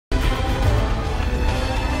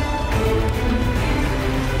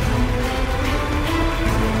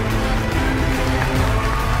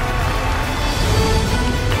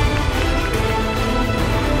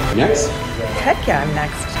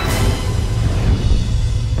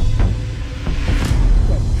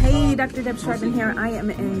Dr. Deb Schreibman here. I am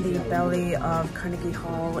in the belly of Carnegie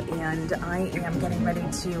Hall, and I am getting ready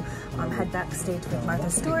to head backstage with Martha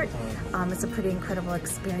Stewart. It's a pretty incredible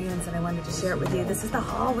experience, and I wanted to share it with you. This is the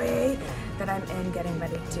hallway that I'm in, getting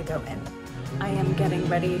ready to go in. I am getting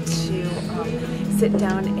ready to sit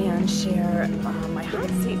down and share my hot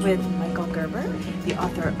seat with Michael Gerber, the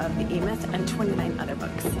author of The E-Myth and 29 other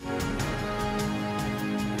books.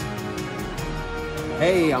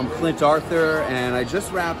 Hey, I'm Clint Arthur, and I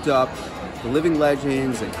just wrapped up The Living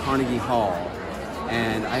Legends at Carnegie Hall,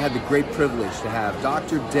 and I had the great privilege to have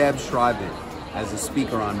Dr. Deb Schreibman as a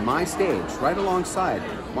speaker on my stage, right alongside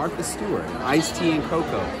Martha Stewart, and Ice-T and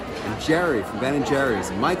Coco, and Jerry from Ben & Jerry's,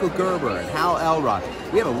 and Michael Gerber, and Hal Elrod.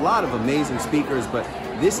 We had a lot of amazing speakers, but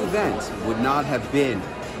this event would not have been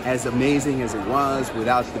as amazing as it was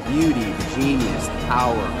without the beauty, the genius, the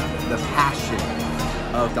power, the passion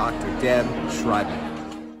of Dr. Deb Schreibman.